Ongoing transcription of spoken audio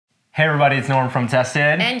Hey everybody, it's Norm from Tested.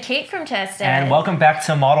 And Kate from Tested. And welcome back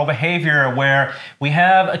to Model Behavior, where we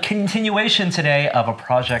have a continuation today of a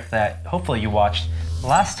project that hopefully you watched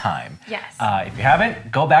last time. Yes. If you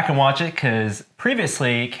haven't, go back and watch it, because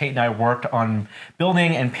previously Kate and I worked on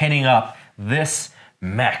building and painting up this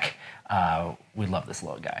mech. We love this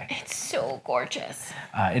little guy. It's so gorgeous.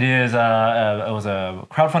 It was a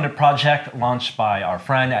crowdfunded project launched by our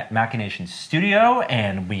friend at Machination Studio,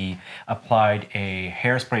 and we applied a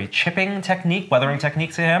hairspray chipping technique, weathering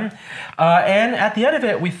technique to him. And at the end of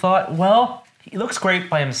it, we thought, well, he looks great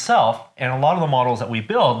by himself, and a lot of the models that we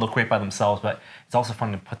build look great by themselves, but it's also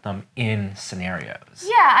fun to put them in scenarios.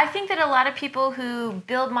 Yeah, I think that a lot of people who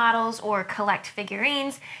build models or collect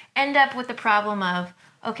figurines end up with the problem of,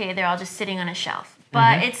 okay, they're all just sitting on a shelf.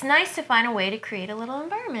 But it's nice to find a way to create a little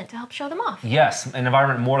environment to help show them off. Yes, an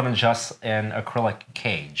environment more than just an acrylic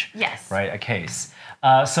cage. Yes. Right, a case.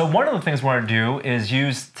 So one of the things we're going to do is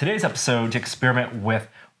use today's episode to experiment with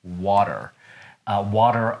water,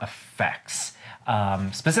 water effects.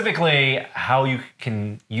 Specifically, how you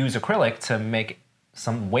can use acrylic to make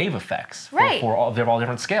some wave effects for all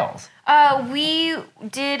different scales. We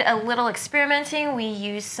did a little experimenting. We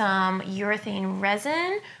used some urethane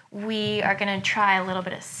resin. We are going to try a little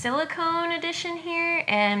bit of silicone addition here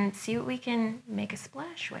and see what we can make a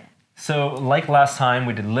splash with. So like last time,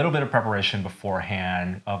 we did a little bit of preparation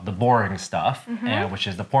beforehand of the boring stuff, which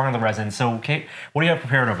is the pouring of the resin. So Kate, what do you have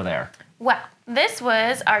prepared over there? Well, this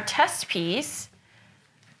was our test piece.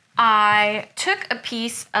 I took a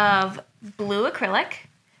piece of blue acrylic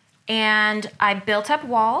and I built up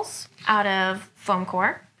walls out of foam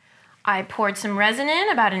core. I poured some resin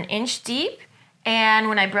in about 1 inch deep, and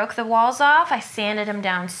when I broke the walls off, I sanded them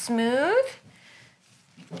down smooth.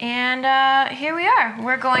 And here we are.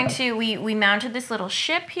 We're going to, we mounted this little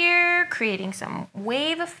ship here, creating some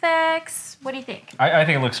wave effects. What do you think? I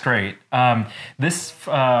think it looks great. This,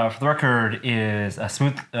 for the record, is a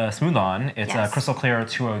smooth on. It's a Crystal Clear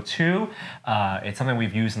 202. It's something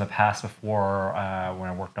we've used in the past before when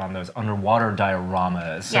I worked on those underwater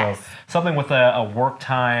dioramas. So something with a work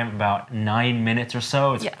time about 9 minutes or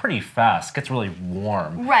so. It's pretty fast. It gets really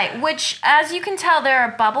warm. Right, which, as you can tell, there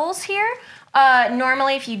are bubbles here.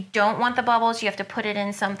 Normally, if you don't want the bubbles, you have to put it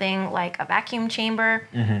in something like a vacuum chamber,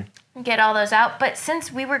 get all those out. But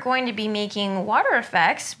since we were going to be making water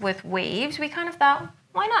effects with waves, we kind of thought,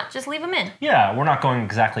 why not? Just leave them in. Yeah, we're not going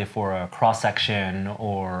exactly for a cross-section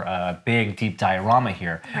or a big, deep diorama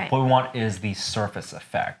here. Right. What we want is the surface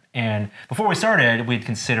effect. And before we started, we'd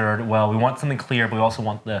considered, well, we want something clear, but we also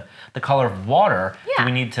want the color of water, so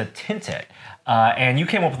we need to tint it. And you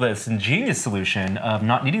came up with this ingenious solution of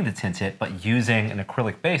not needing to tint it, but using an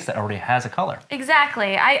acrylic base that already has a color.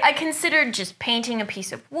 Exactly. I considered just painting a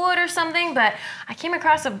piece of wood or something, but I came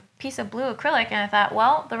across a piece of blue acrylic and I thought,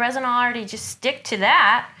 well, the resin will already just stick to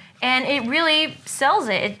that, and it really sells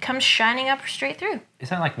it. It comes shining up straight through. Is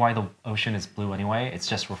that like why the ocean is blue anyway? It's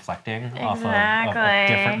just reflecting off of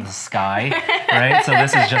the sky, right? So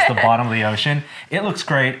this is just the bottom of the ocean. It looks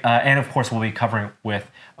great, and of course we'll be covering it with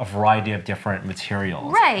a variety of different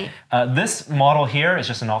materials. Right. This model here is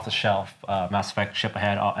just an off-the-shelf Mass Effect chip I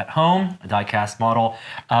had at home, a die-cast model,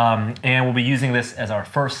 and we'll be using this as our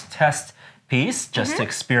first test piece, just to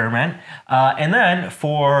experiment. And then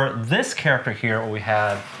for this character here, what we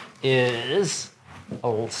have is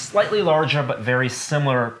a slightly larger but very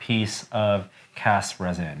similar piece of cast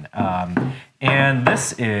resin. And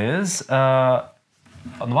this is, on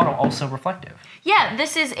the bottom, also reflective. Yeah,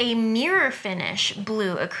 this is a mirror finish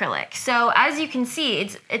blue acrylic. So as you can see,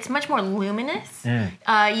 it's much more luminous.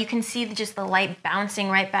 You can see just the light bouncing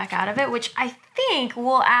right back out of it, which I think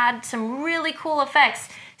will add some really cool effects.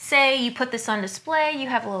 Say you put this on display, you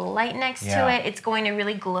have a little light next to it, it's going to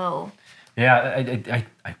really glow. Yeah,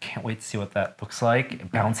 I can't wait to see what that looks like.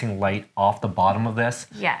 Bouncing light off the bottom of this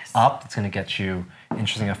up, it's going to get you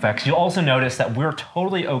interesting effects. You'll also notice that we're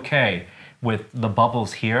totally okay with the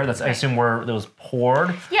bubbles here. That's I assume where those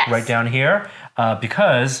poured right down here,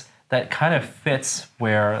 because that kind of fits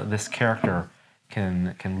where this character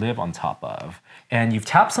can live on top of. And you've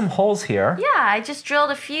tapped some holes here. Yeah, I just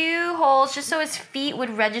drilled a few holes just so his feet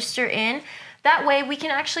would register in. That way we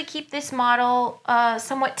can actually keep this model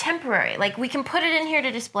somewhat temporary. Like, we can put it in here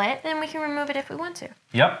to display it, then we can remove it if we want to.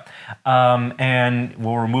 Yep, and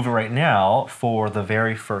we'll remove it right now for the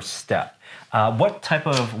very first step. What type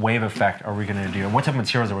of wave effect are we going to do? What type of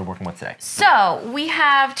materials are we working with today? So we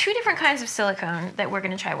have 2 different kinds of silicone that we're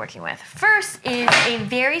going to try working with. First is a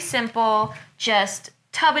very simple, just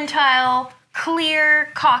tub and tile clear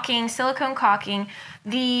caulking, silicone caulking.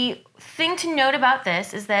 The thing to note about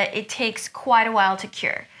this is that it takes quite a while to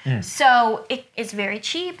cure. So it's very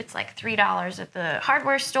cheap. It's like $3 at the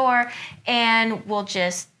hardware store, and we'll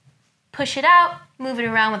just push it out, move it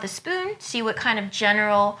around with a spoon, see what kind of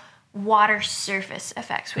general water surface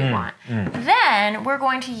effects we want. Then we're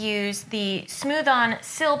going to use the Smooth On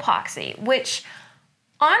Sil-Poxy, which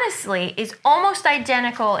honestly is almost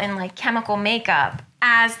identical in like chemical makeup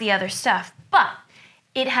as the other stuff, but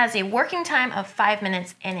it has a working time of 5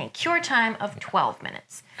 minutes and a cure time of 12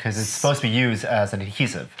 minutes. Because it's supposed to be used as an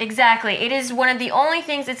adhesive. Exactly. It is one of the only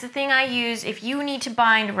things, it's the thing I use if you need to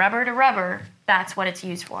bind rubber to rubber, that's what it's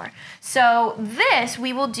used for. So this,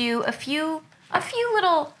 we will do a few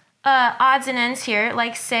little odds and ends here,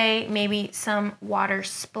 like say maybe some water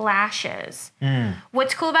splashes.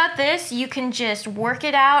 What's cool about this, you can just work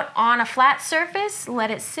it out on a flat surface,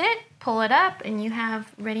 let it sit, pull it up, and you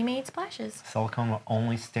have ready-made splashes. Silicone will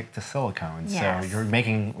only stick to silicone, Yes. so you're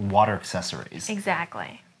making water accessories.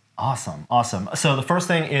 Exactly. Awesome, awesome. So the first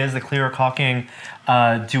thing is the clear caulking.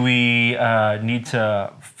 Do we need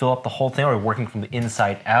to fill up the whole thing, or are we working from the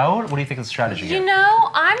inside out? What do you think is the strategy here? You know,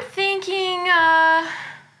 I'm thinking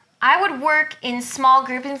I would work in small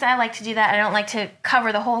groupings. I like to do that. I don't like to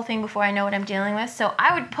cover the whole thing before I know what I'm dealing with. So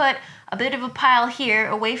I would put a bit of a pile here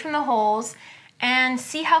away from the holes and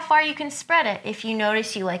see how far you can spread it. If you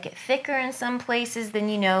notice you like it thicker in some places, then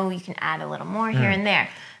you know you can add a little more here and there.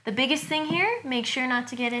 The biggest thing here, make sure not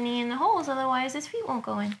to get any in the holes, otherwise his feet won't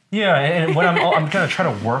go in. Yeah, and what I'm gonna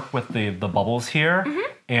try to work with the bubbles here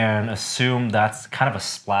and assume that's kind of a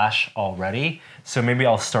splash already. So maybe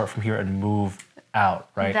I'll start from here and move out,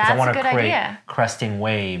 right? Because I want to create cresting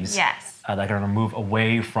waves that are gonna move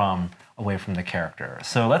away from the character.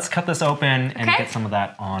 So let's cut this open and get some of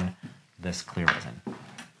that on this clear resin.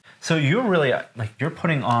 So you're really you're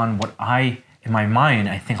putting on what in my mind,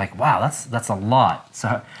 I think like, wow, that's a lot.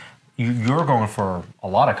 So you're going for a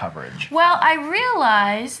lot of coverage. Well, I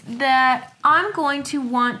realize that I'm going to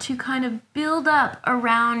want to kind of build up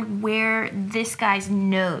around where this guy's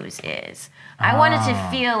nose is. I want it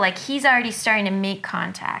to feel like he's already starting to make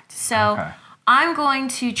contact. So I'm going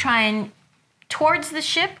to try and, towards the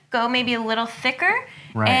ship, go maybe a little thicker.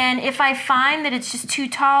 And if I find that it's just too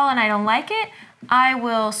tall and I don't like it, I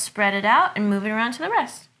will spread it out and move it around to the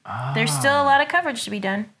rest. There's still a lot of coverage to be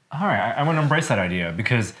done. All right, I want to embrace that idea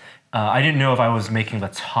because I didn't know if I was making the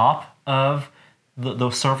top of the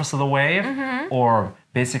surface of the wave or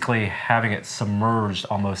basically having it submerged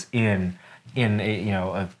almost in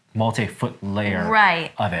a multi-foot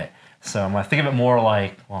layer of it. So I'm gonna think of it more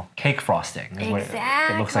like, well, cake frosting is what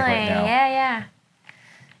it looks like right now. Yeah.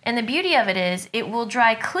 And the beauty of it is it will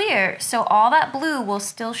dry clear, so all that blue will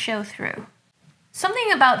still show through.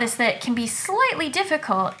 Something about this that can be slightly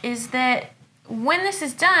difficult is that when this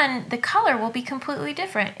is done, the color will be completely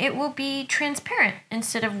different. It will be transparent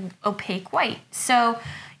instead of opaque white. So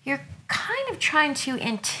you're kind of trying to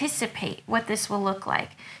anticipate what this will look like.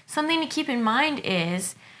 Something to keep in mind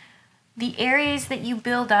is the areas that you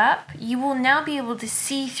build up, you will now be able to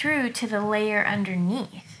see through to the layer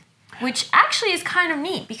underneath, which actually is kind of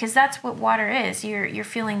neat because that's what water is. You're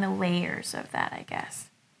feeling the layers of that, I guess.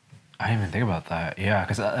 I didn't even think about that. Yeah,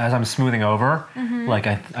 because as I'm smoothing over, like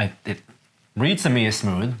it reads to me as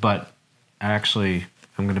smooth, but actually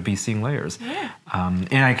I'm going to be seeing layers.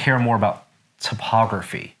 And I care more about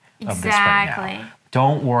topography of this right now.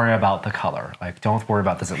 Don't worry about the color. Like, don't worry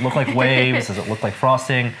about, does it look like waves? Does it look like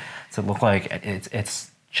frosting? Does it look like it's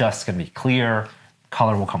just going to be clear?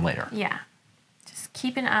 Color will come later. Yeah. Just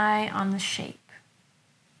keep an eye on the shape.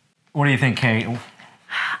 What do you think, Kate?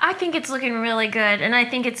 I think it's looking really good, and I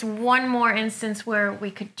think it's one more instance where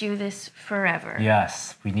we could do this forever.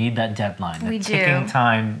 Yes, we need that deadline. We the ticking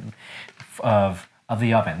time of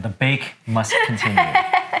the oven. The bake must continue.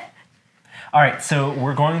 All right, so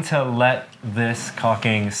we're going to let this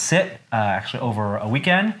caulking sit actually over a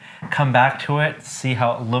weekend, come back to it, see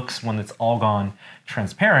how it looks when it's all gone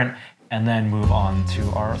transparent, and then move on to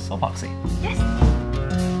our Sil-Poxy. Yes.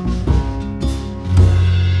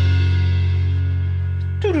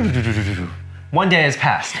 One day has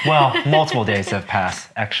passed. Well, multiple days have passed,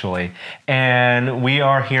 actually. And we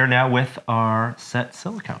are here now with our set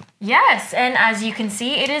silicone. Yes, and as you can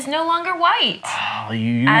see, it is no longer white. Oh,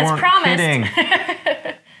 you as weren't promised.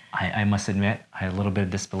 kidding. I must admit, I had a little bit of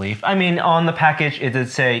disbelief. I mean, on the package, it did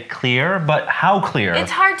say clear, but how clear?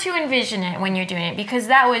 It's hard to envision it when you're doing it because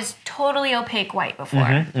that was totally opaque white before.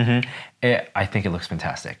 I think it looks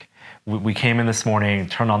fantastic. We came in this morning,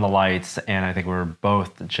 turned on the lights, and I think we were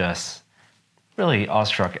both just really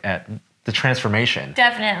awestruck at the transformation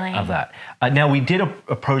Definitely. of that. Now we did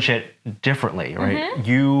approach it differently, right?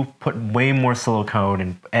 You put way more silicone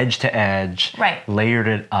and edge to edge, Right. layered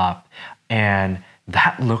it up, and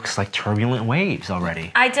that looks like turbulent waves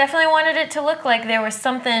already. I definitely wanted it to look like there was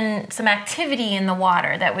some activity in the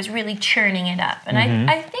water that was really churning it up. And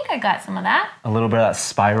I think I got some of that. A little bit of that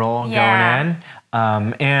spiral going in.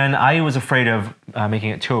 And I was afraid of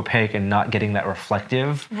making it too opaque and not getting that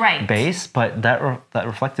reflective base, but that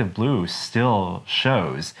reflective blue still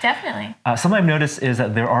shows. Definitely. Something I've noticed is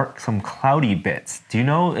that there are some cloudy bits. Do you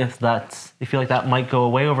know if you feel like that might go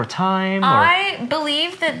away over time? Or? I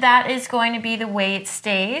believe that is going to be the way it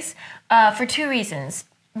stays for two reasons.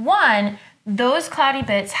 One, those cloudy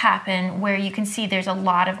bits happen where you can see there's a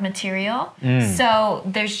lot of material, so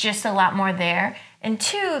there's just a lot more there. And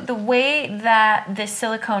two, the way that this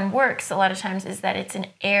silicone works a lot of times is that it's an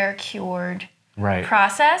air-cured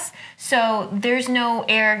process. So there's no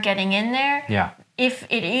air getting in there. Yeah. If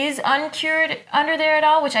it is uncured under there at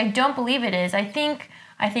all, which I don't believe it is, I think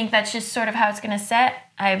that's just sort of how it's going to set.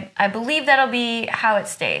 I believe that'll be how it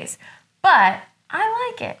stays. But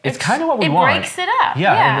I like it. It's kind of what we want. It breaks it up.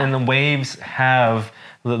 Yeah. And the waves have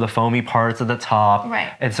the foamy parts at the top.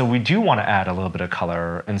 Right. And so we do want to add a little bit of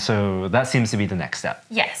color. And so that seems to be the next step.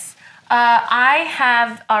 Yes. I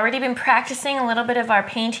have already been practicing a little bit of our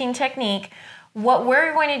painting technique. What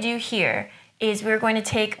we're going to do here is we're going to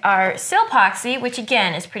take our Sil-Poxy, which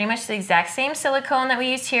again is pretty much the exact same silicone that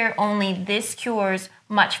we used here, only this cures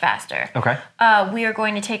much faster. Okay. We are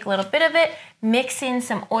going to take a little bit of it, mix in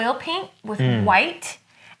some oil paint with white,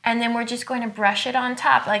 and then we're just going to brush it on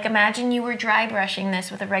top. Like imagine you were dry brushing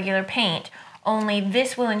this with a regular paint, only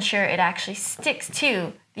this will ensure it actually sticks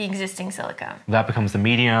to the existing silicone. That becomes the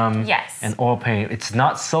medium. Yes. And oil paint, it's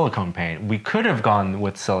not silicone paint. We could have gone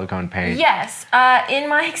with silicone paint. Yes. In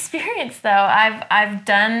my experience though, I've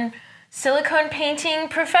done silicone painting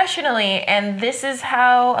professionally, and this is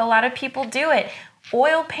how a lot of people do it.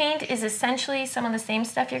 Oil paint is essentially some of the same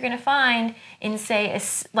stuff you're going to find in, say,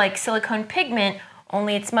 like silicone pigment,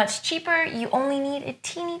 only it's much cheaper. You only need a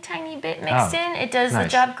teeny tiny bit mixed in. It does the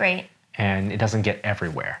job great. And it doesn't get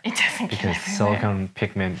everywhere. It doesn't get everywhere. Because silicone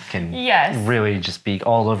pigment can really just be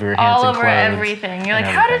all over your hands all and over clothes. Everything. You're like,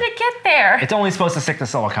 how did it get there? It's only supposed to stick to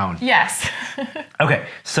silicone. Yes. Okay,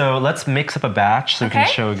 so let's mix up a batch so we can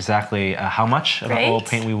show exactly how much of our oil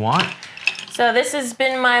paint we want. So this has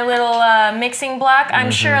been my little mixing block.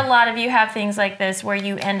 I'm sure a lot of you have things like this where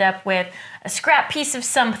you end up with a scrap piece of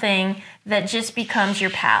something that just becomes your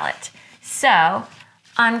palette. So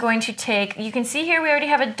I'm going to take, you can see here we already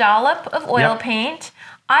have a dollop of oil paint.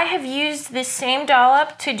 I have used this same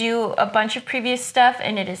dollop to do a bunch of previous stuff,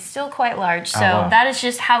 and it is still quite large. So that is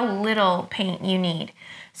just how little paint you need.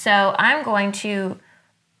 So I'm going to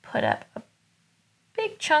put up a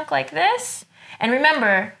big chunk like this. And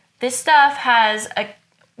remember, this stuff has a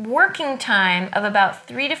working time of about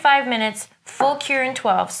 3 to 5 minutes, full cure in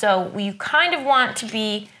 12. So you kind of want to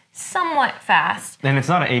be somewhat fast. And it's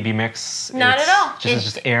not an AB mix. Not at all. It's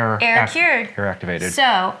just air cured. Air activated.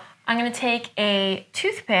 So I'm going to take a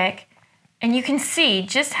toothpick, and you can see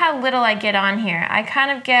just how little I get on here. I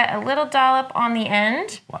kind of get a little dollop on the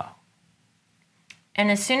end. Wow.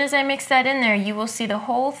 And as soon as I mix that in there, you will see the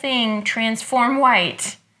whole thing transform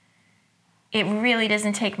white. It really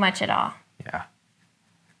doesn't take much at all. Yeah.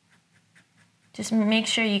 Just make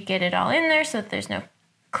sure you get it all in there so that there's no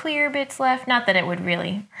clear bits left. Not that it would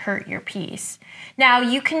really hurt your piece. Now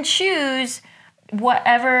you can choose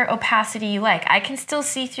whatever opacity you like. I can still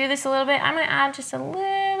see through this a little bit. I'm going to add just a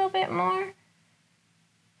little bit more.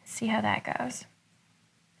 See how that goes.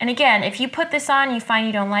 And again, if you put this on, you find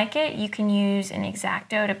you don't like it, you can use an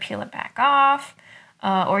X-Acto to peel it back off.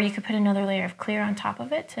 Or you could put another layer of clear on top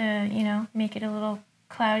of it to, you know, make it a little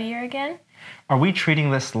cloudier again. Are we treating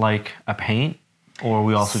this like a paint, or are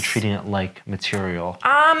we also treating it like material?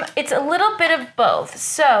 It's a little bit of both.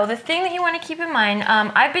 So the thing that you want to keep in mind,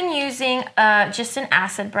 I've been using just an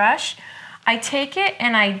acid brush. I take it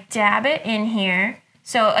and I dab it in here.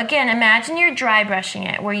 So again, imagine you're dry brushing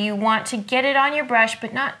it, where you want to get it on your brush,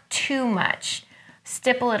 but not too much.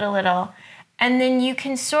 Stipple it a little. And then you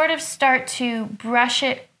can sort of start to brush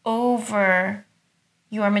it over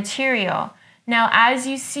your material. Now, as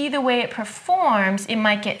you see the way it performs, it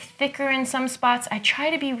might get thicker in some spots. I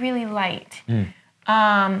try to be really light.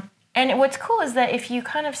 And what's cool is that if you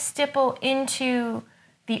kind of stipple into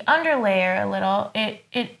the underlayer a little,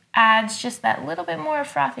 it adds just that little bit more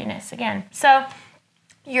frothiness again. So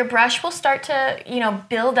your brush will start to, you know,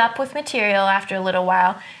 build up with material after a little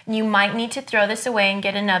while. And you might need to throw this away and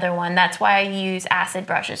get another one. That's why I use acid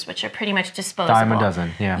brushes, which are pretty much disposable. Dime a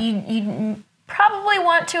dozen, yeah. You probably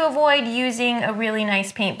want to avoid using a really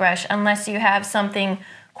nice paintbrush unless you have something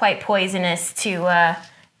quite poisonous to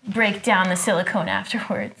break down the silicone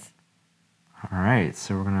afterwards. All right,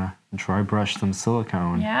 so we're gonna dry brush some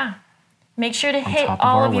silicone. Yeah. Make sure to hit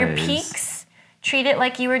all of your peaks. Treat it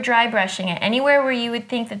like you were dry brushing it. Anywhere where you would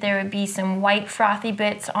think that there would be some white frothy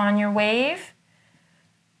bits on your wave,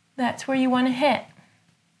 that's where you want to hit.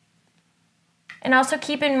 And also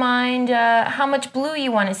keep in mind how much blue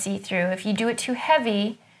you want to see through. If you do it too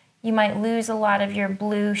heavy, you might lose a lot of your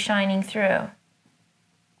blue shining through.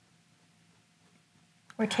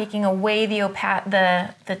 We're taking away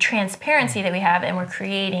the transparency that we have, and we're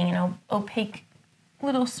creating, you know, opaque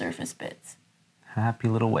little surface bits. Happy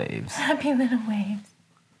little waves. Happy little waves.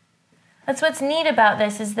 That's what's neat about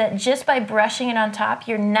this, is that just by brushing it on top,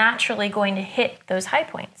 you're naturally going to hit those high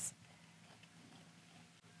points.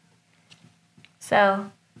 So,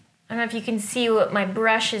 I don't know if you can see what my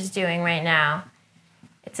brush is doing right now.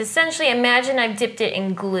 It's essentially, imagine I've dipped it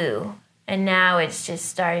in glue, and now it's just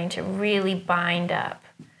starting to really bind up.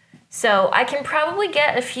 So I can probably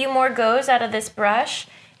get a few more goes out of this brush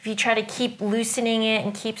if you try to keep loosening it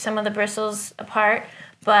and keep some of the bristles apart,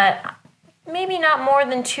 but maybe not more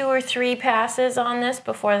than 2 or 3 passes on this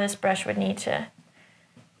before this brush would need to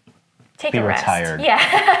take a rest. Be retired.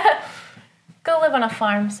 Yeah. Go live on a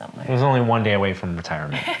farm somewhere. It was only 1 day away from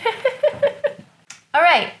retirement. All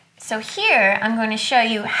right, so here I'm going to show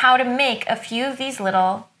you how to make a few of these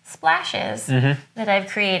little splashes that I've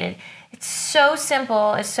created. It's so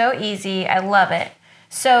simple, it's so easy, I love it.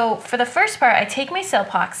 So for the first part, I take my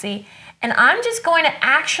Sil-Poxy and I'm just going to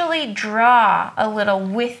actually draw a little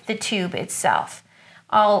with the tube itself.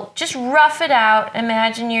 I'll just rough it out.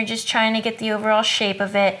 Imagine you're just trying to get the overall shape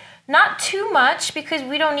of it. Not too much, because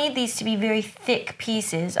we don't need these to be very thick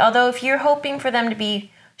pieces. Although if you're hoping for them to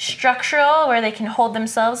be structural, where they can hold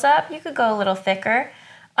themselves up, you could go a little thicker.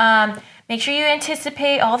 Make sure you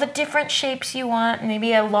anticipate all the different shapes you want.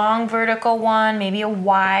 Maybe a long vertical one, maybe a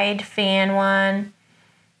wide fan one.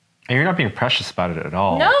 And you're not being precious about it at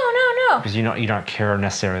all. No, no, no. Because you don't care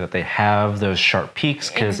necessarily that they have those sharp peaks,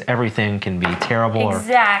 because everything can be tearable or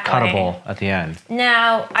cuttable at the end.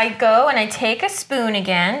 Now I go and I take a spoon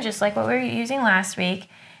again, just like what we were using last week,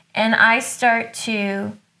 and I start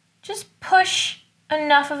to just push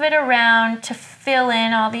enough of it around to fill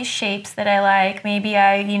in all these shapes that I like. Maybe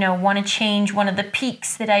I, want to change one of the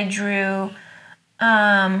peaks that I drew.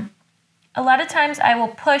 A lot of times I will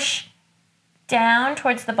push down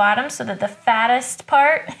towards the bottom so that the fattest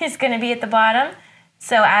part is going to be at the bottom.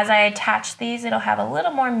 So as I attach these, it'll have a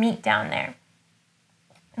little more meat down there.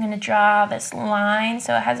 I'm going to draw this line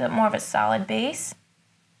so it has more of a solid base.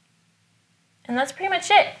 And that's pretty much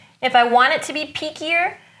it. If I want it to be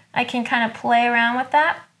peakier, I can kind of play around with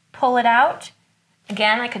that, pull it out.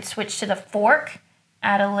 Again, I could switch to the fork,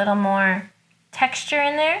 add a little more texture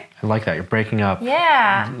in there. I like that. You're breaking up.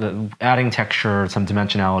 Yeah. Adding texture, some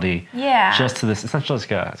dimensionality. Yeah. Just to this, essentially it's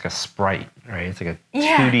like a sprite, right? It's like a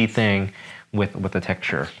 2D thing with the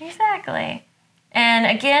texture. Exactly. And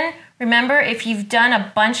again, remember, if you've done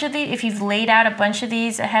a bunch of these, if you've laid out a bunch of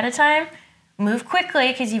these ahead of time, move quickly,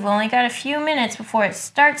 because you've only got a few minutes before it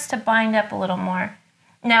starts to bind up a little more.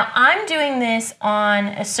 Now, I'm doing this on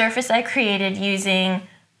a surface I created using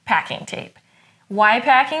packing tape. Why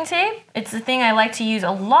packing tape? It's the thing I like to use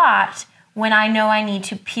a lot when I know I need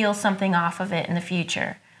to peel something off of it in the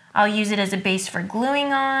future. I'll use it as a base for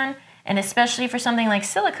gluing on, and especially for something like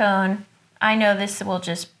silicone, I know this will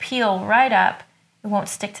just peel right up. It won't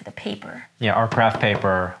stick to the paper. Yeah, our craft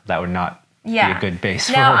paper, that would not be a good base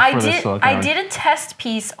for the silicone. I did a test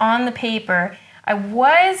piece on the paper. I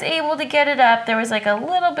was able to get it up. There was like a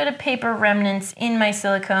little bit of paper remnants in my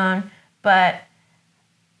silicone, but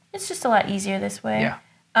it's just a lot easier this way.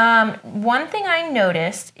 Yeah. One thing I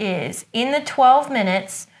noticed is in the 12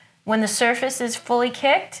 minutes, when the surface is fully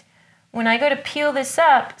kicked, when I go to peel this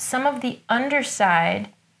up, some of the underside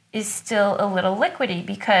is still a little liquidy,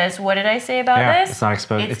 because what did I say about this? It's not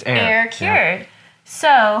exposed. It's air cured. Yeah.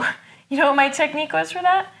 So, you know what my technique was for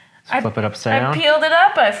that? Flip it upside down. I peeled it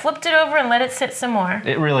up, I flipped it over, and let it sit some more.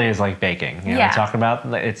 It really is like baking. You know what I'm talking about?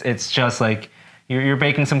 It's just like you're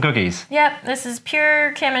baking some cookies. Yep, this is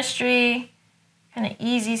pure chemistry, kind of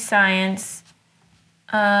easy science.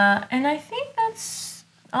 And I think that's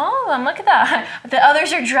all of them. Look at that. The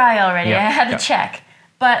others are dry already. I had to check.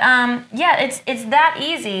 But yeah, it's that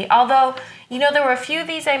easy. Although, there were a few of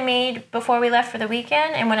these I made before we left for the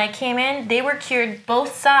weekend, and when I came in, they were cured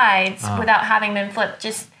both sides without having been flipped.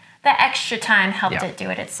 Just the extra time helped it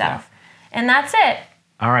do it itself. Yeah. And that's it.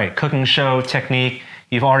 All right, cooking show technique.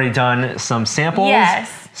 You've already done some samples.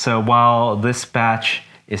 Yes. So while this batch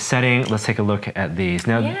is setting. Let's take a look at these.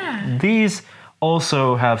 Now, Yeah. these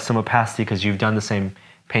also have some opacity because you've done the same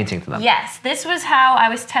painting to them. Yes, this was how I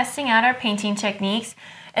was testing out our painting techniques.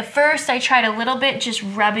 At first, I tried a little bit just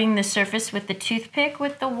rubbing the surface with the toothpick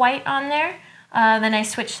with the white on there. Then I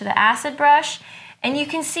switched to the acid brush. And you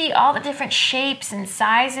can see all the different shapes and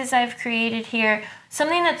sizes I've created here.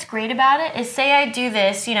 Something that's great about it is, say I do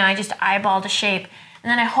this, you know, I just eyeballed a shape, and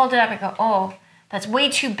then I hold it up and go, oh, that's way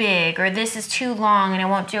too big, or this is too long and I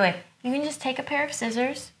won't do it. You can just take a pair of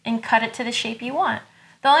scissors and cut it to the shape you want.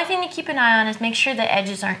 The only thing to keep an eye on is make sure the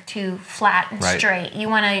edges aren't too flat and straight. You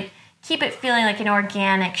want to keep it feeling like an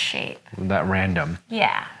organic shape. That random.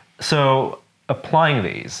 Yeah. So applying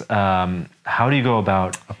these, how do you go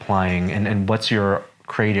about applying, and what's your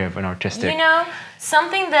creative and artistic? You know,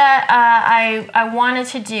 something that I wanted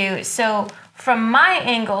to do, so from my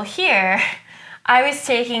angle here, I was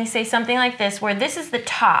taking, say, something like this, where this is the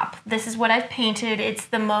top. This is what I've painted. It's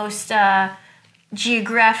the most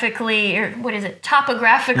geographically, or what is it,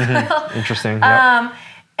 topographical. Interesting. Yep.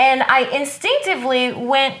 And I instinctively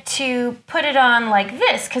went to put it on like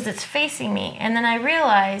this because it's facing me. And then I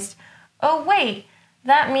realized, oh, wait,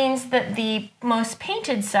 that means that the most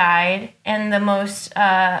painted side and the most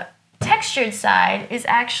textured side is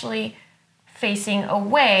actually facing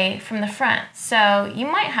away from the front. So you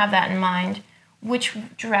might have that in mind. Which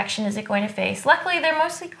direction is it going to face? Luckily, they're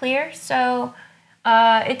mostly clear, so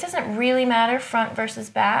it doesn't really matter front versus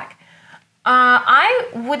back. I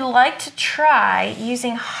would like to try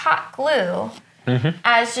using hot glue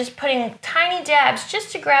as just putting tiny dabs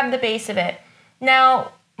just to grab the base of it.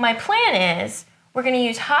 Now, my plan is we're going to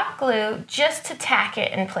use hot glue just to tack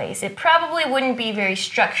it in place. It probably wouldn't be very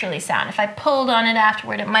structurally sound. If I pulled on it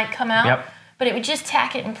afterward, it might come out, but it would just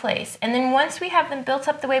tack it in place. And then once we have them built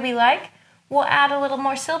up the way we like, we'll add a little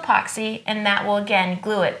more Sil-Poxy, and that will, again,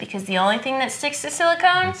 glue it, because the only thing that sticks to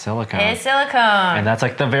silicone is silicone. And that's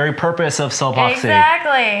like the very purpose of Sil-Poxy.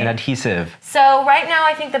 Exactly. An adhesive. So right now,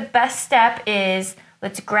 I think the best step is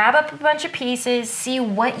let's grab up a bunch of pieces, see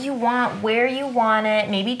what you want, where you want it,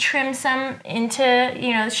 maybe trim some into,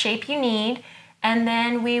 you know, the shape you need, and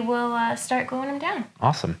then we will start gluing them down.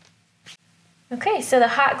 Awesome. Okay, so the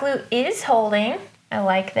hot glue is holding. I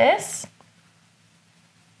like this.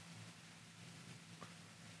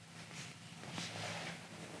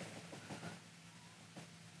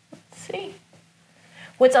 See.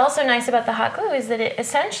 What's also nice about the hot glue is that it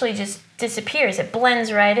essentially just disappears. It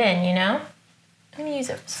blends right in, you know? I'm going to use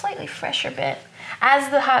a slightly fresher bit. As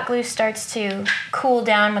the hot glue starts to cool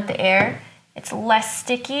down with the air, it's less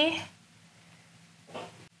sticky.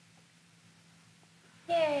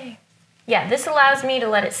 Yay. Yeah, this allows me to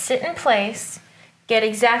let it sit in place, get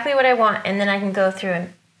exactly what I want, and then I can go through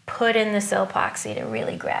and put in the Sil-Poxy to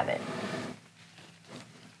really grab it.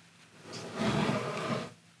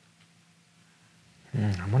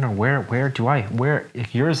 I wonder where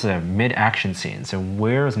if yours is a mid-action scene, so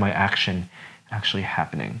where is my action actually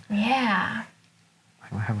happening? Yeah.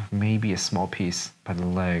 I have maybe a small piece by the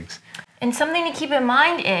legs. And something to keep in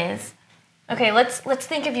mind is, okay, let's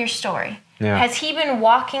think of your story. Yeah. Has he been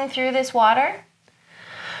walking through this water?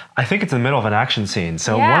 I think it's in the middle of an action scene.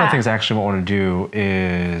 So one of the things I actually want to do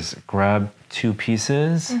is grab two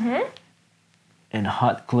pieces and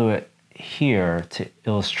hot glue it here to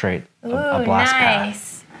illustrate a blast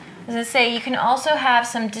path. I was gonna say, you can also have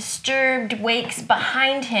some disturbed wakes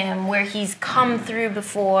behind him where he's come through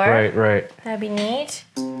before. Right. That'd be neat.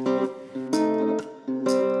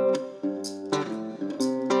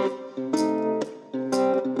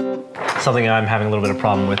 Something I'm having a little bit of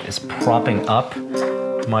problem with is propping up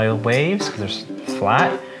my waves because they're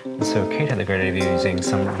flat. And so Kate had the great idea of using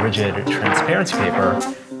some rigid transparency paper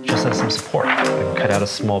just as some support. I can cut out a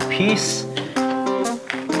small piece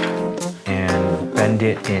and bend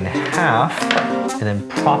it in half and then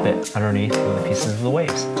prop it underneath one of the pieces of the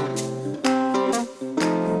waves.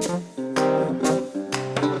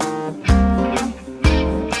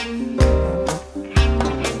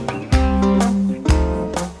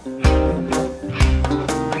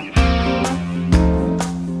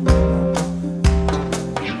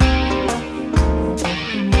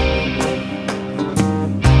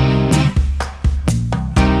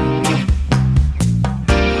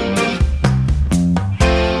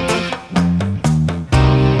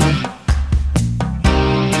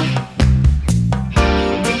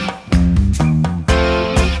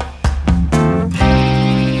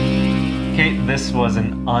 This was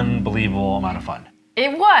an unbelievable amount of fun.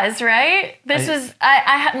 It was, right?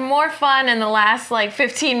 I had more fun in the last like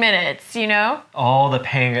 15 minutes, you know? All the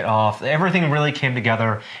paying it off, everything really came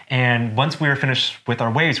together. And once we were finished with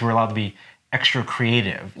our waves, we were allowed to be extra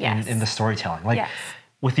creative in the storytelling. Like,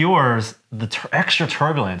 with yours, the extra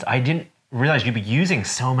turbulence, I didn't realize you'd be using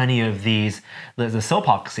so many of these, the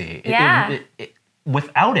Sil-Poxy. Yeah.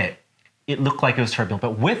 Without it, it looked like it was turbulent,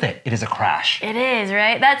 but with it, it is a crash. It is,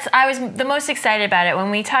 right? I was the most excited about it.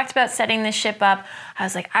 When we talked about setting the ship up, I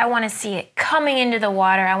was like, I want to see it coming into the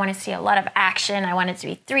water. I want to see a lot of action. I want it to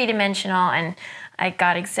be three-dimensional, and I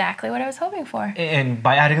got exactly what I was hoping for. And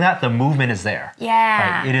by adding that, the movement is there.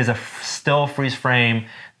 Yeah. Right? It is a still freeze frame.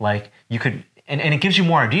 Like you could, and it gives you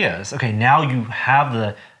more ideas. Okay, now you have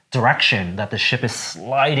the direction that the ship is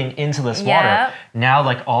sliding into this water. Now,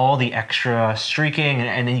 like all the extra streaking,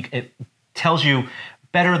 and then it tells you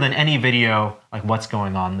better than any video, like what's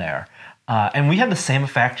going on there. And we had the same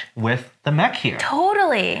effect with the mech here.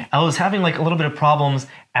 Totally. I was having like a little bit of problems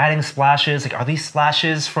adding splashes. Like, are these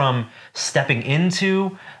splashes from stepping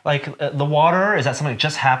into like the water? Is that something that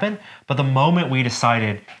just happened? But the moment we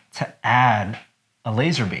decided to add a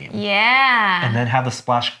laser beam, and then have the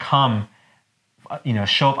splash come,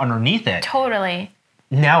 show up underneath it. Totally.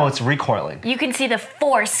 Now it's recoiling. You can see the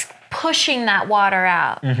force pushing that water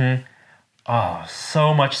out. Oh,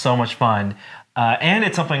 so much fun. And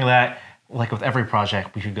it's something that, like with every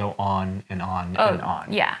project, we could go on and on and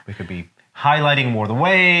on. Yeah. We could be highlighting more of the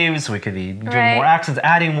waves. We could be doing more accents,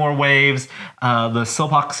 adding more waves. The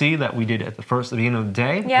Sil-Poxy that we did at the beginning of the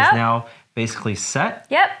day is now basically set.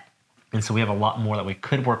 Yep. And so we have a lot more that we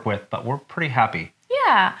could work with, but we're pretty happy.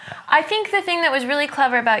 Yeah. I think the thing that was really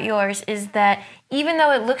clever about yours is that even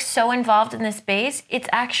though it looks so involved in this base, it's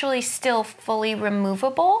actually still fully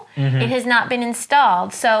removable. It has not been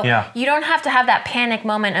installed. So you don't have to have that panic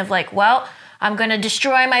moment of like, well, I'm going to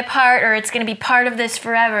destroy my part or it's going to be part of this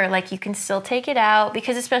forever. Like you can still take it out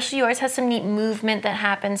because especially yours has some neat movement that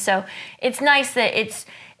happens. So it's nice that it's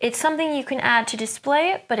something you can add to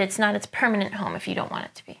display it, but it's not its permanent home if you don't want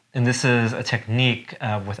it to be. And this is a technique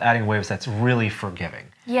with adding waves that's really forgiving.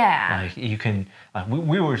 Yeah. Like you can,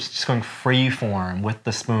 we were just going free form with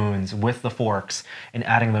the spoons, with the forks, and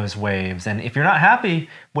adding those waves. And if you're not happy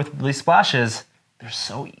with these splashes, they're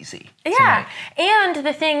so easy. Yeah. And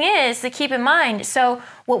the thing is to keep in mind, so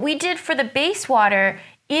what we did for the base water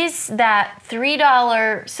is that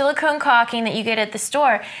 $3 silicone caulking that you get at the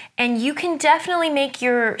store, and you can definitely make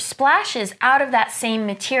your splashes out of that same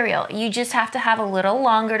material. You just have to have a little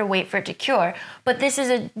longer to wait for it to cure. But this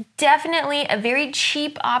is definitely a very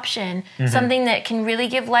cheap option, something that can really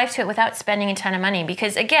give life to it without spending a ton of money.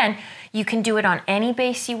 Because again, you can do it on any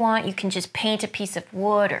base you want. You can just paint a piece of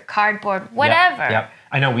wood or cardboard, whatever. Yep.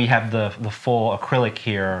 I know we have the full acrylic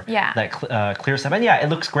here that clear stuff. And yeah, it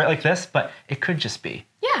looks great like this, but it could just be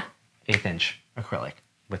 1/8" acrylic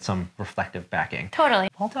with some reflective backing. Totally.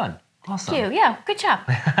 Well done. Awesome. Thank you. Yeah, good job.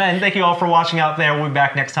 And thank you all for watching out there. We'll be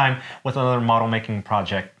back next time with another model making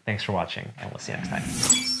project. Thanks for watching, and we'll see you next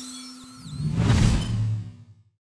time.